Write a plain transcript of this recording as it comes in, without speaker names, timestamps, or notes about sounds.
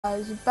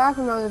Guys, back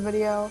with another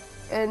video,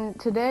 and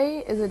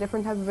today is a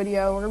different type of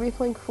video. We're gonna be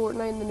playing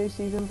Fortnite in the new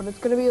season, but it's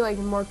gonna be like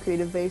more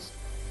creative based.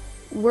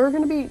 We're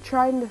gonna be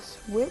trying to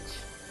switch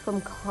from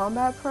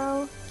Combat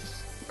Pro,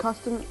 just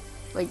custom,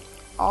 like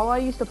all I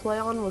used to play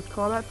on was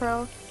Combat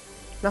Pro,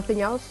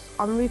 nothing else.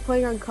 I'm gonna be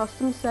playing on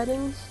custom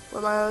settings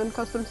with my own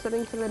custom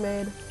settings that I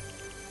made,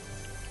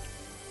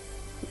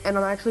 and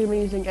I'm actually gonna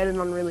be using edit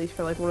on release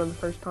for like one of the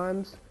first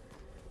times.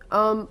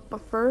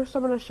 But first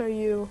I'm gonna show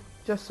you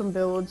just some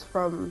builds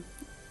from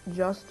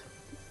just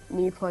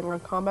me playing on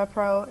Combat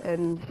Pro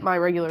and my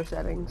regular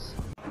settings.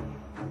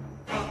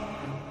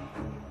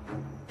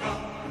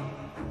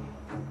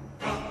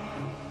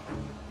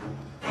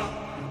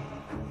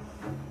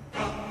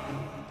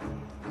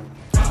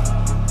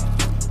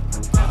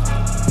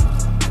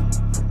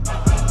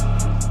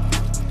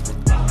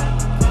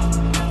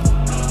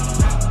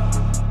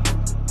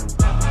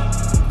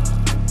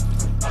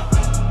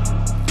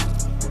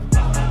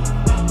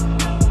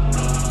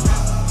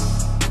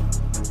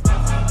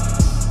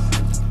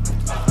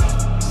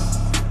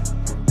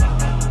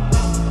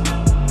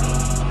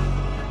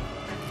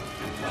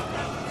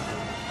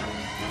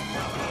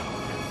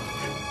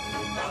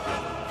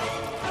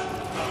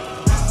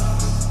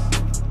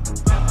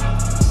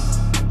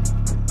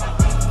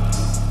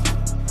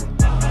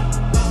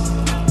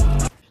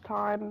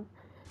 Time,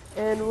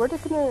 and we're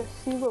just gonna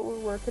see what we're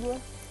working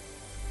with.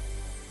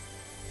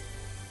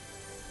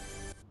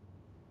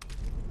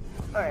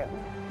 Alright,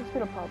 let's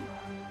get a pump.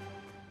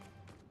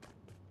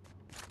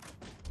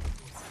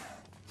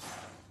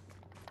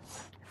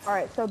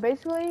 Alright, so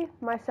basically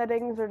my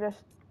settings are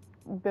just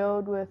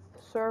build with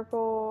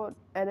circle,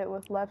 edit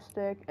with left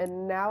stick,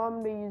 and now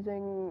I'm gonna be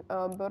using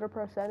Builder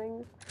Pro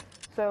settings.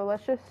 So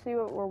let's just see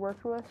what we're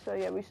working with. So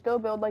yeah, we still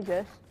build like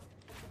this.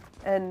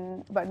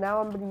 But now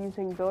I'm gonna be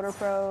using Builder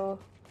Pro,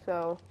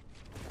 so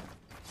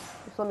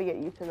just let me get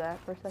used to that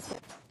for a second.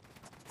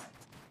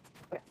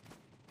 Okay.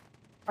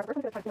 Alright, first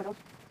I'm gonna try to do my nose.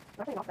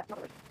 I'm turning off that, not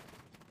the worst.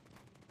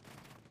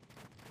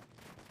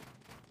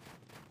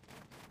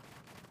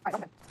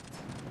 Alright, okay.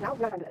 Now we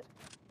gotta try to do this.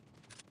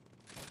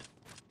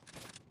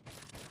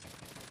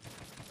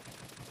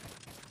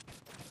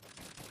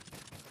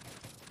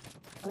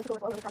 I'm just going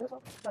slow, let me try this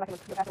slow, so that I can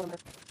go faster on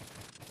this.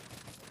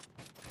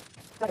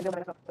 So I can build my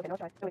next up. Okay, now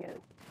let's try doing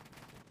it.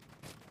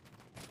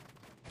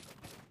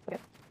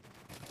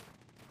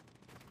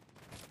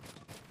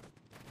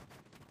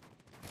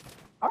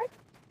 Alright.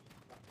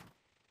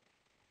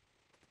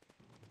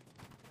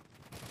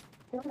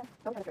 Yeah, okay.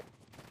 That was kind of trick.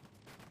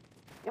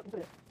 Yep, let's do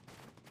this.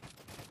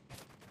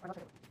 Alright, let's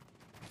do it.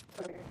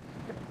 Over here.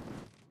 Here.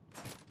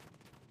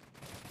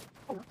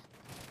 Oh, nice.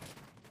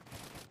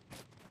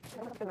 Yeah,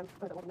 I'm gonna have to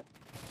spin a little bit.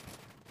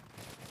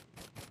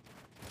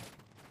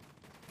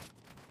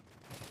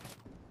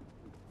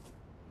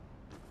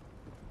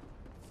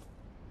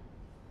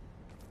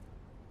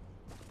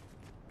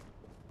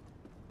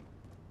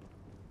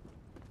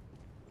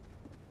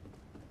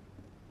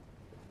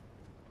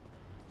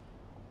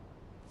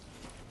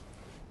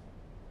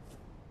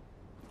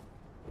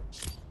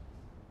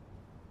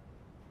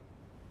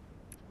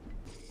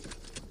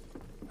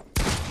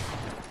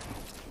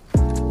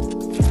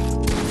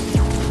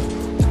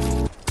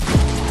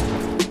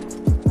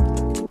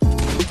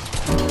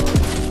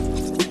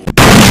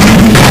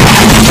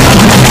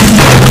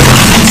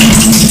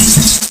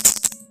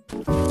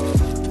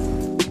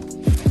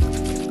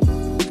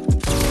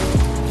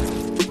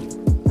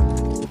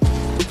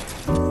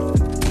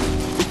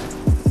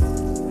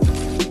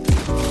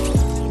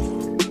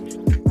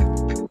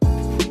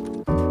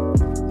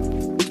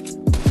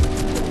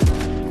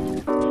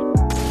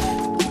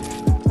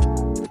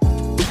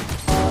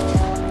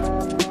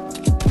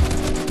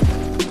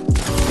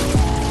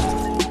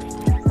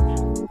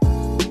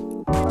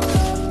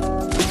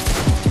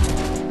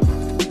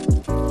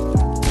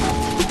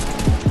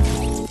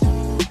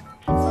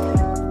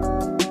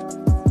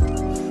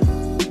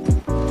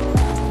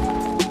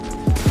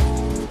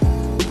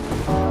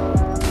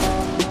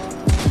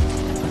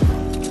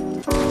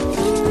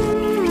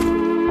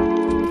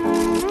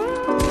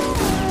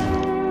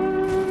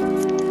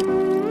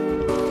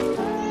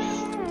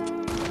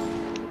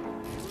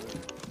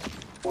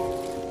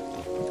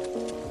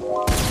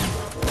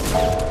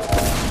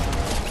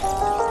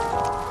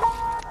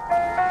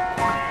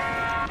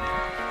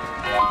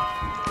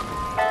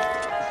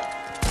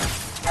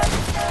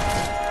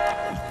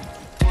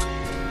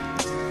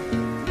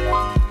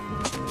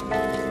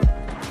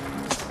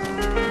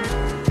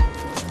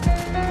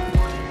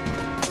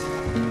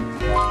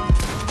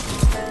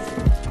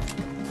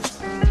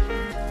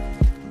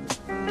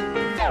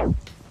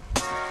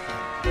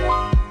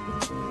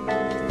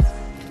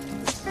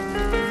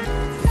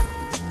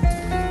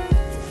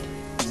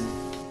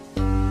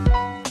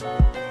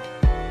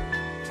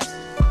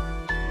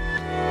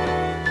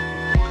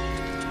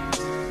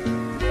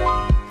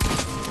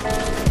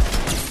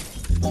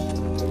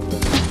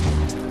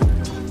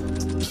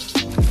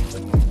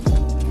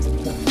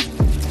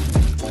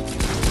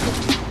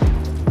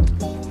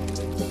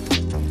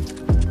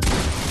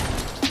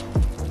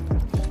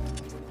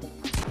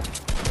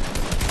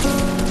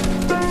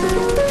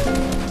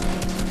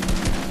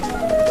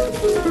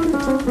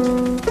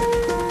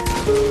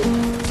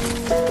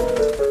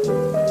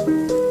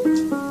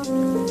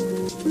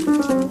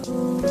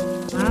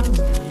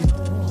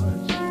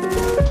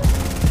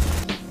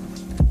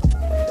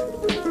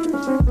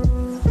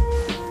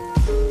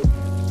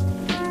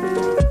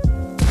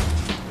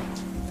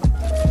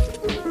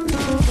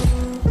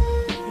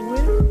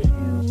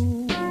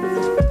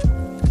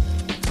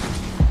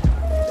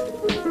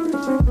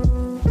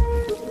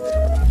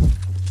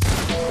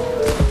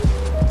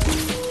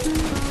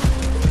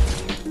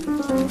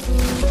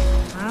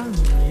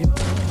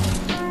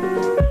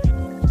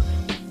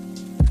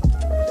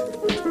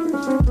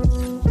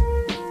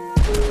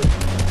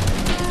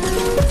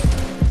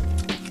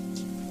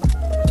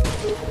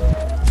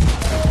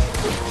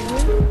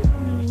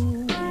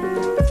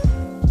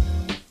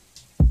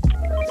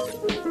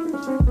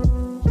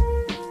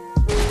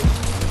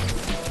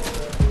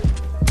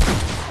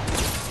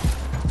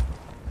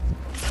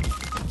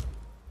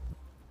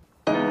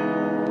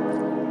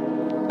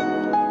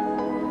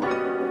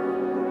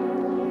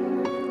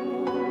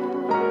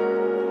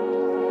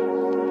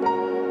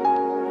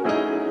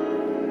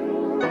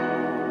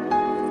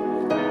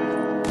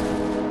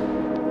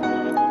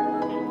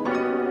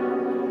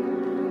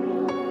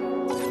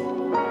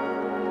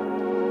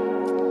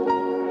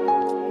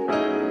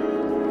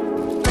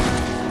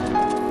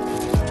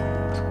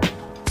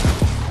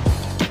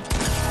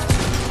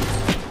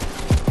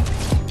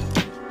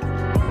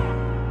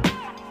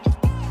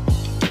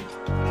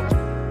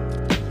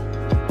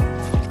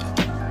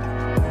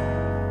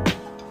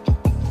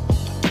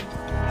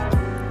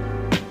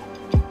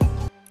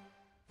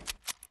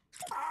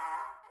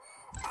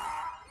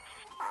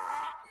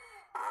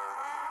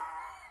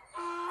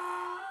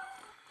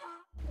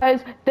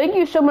 Guys, thank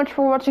you so much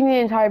for watching the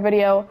entire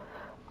video.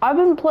 I've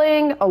been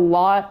playing a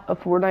lot of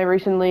Fortnite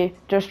recently,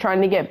 just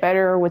trying to get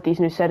better with these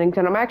new settings,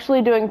 and I'm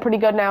actually doing pretty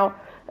good now.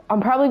 I'm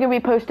probably going to be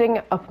posting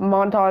a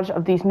montage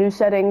of these new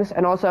settings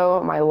and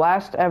also my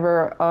last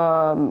ever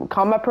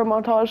Combat Pro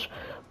montage.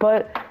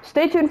 But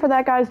stay tuned for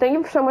that, guys. Thank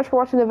you so much for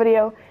watching the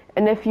video.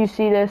 And if you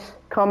see this,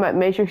 comment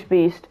Matrix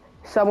Beast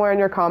somewhere in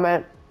your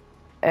comment,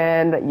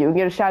 and you can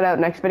get a shout out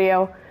next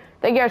video.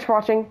 Thank you guys for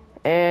watching,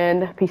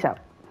 and peace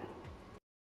out.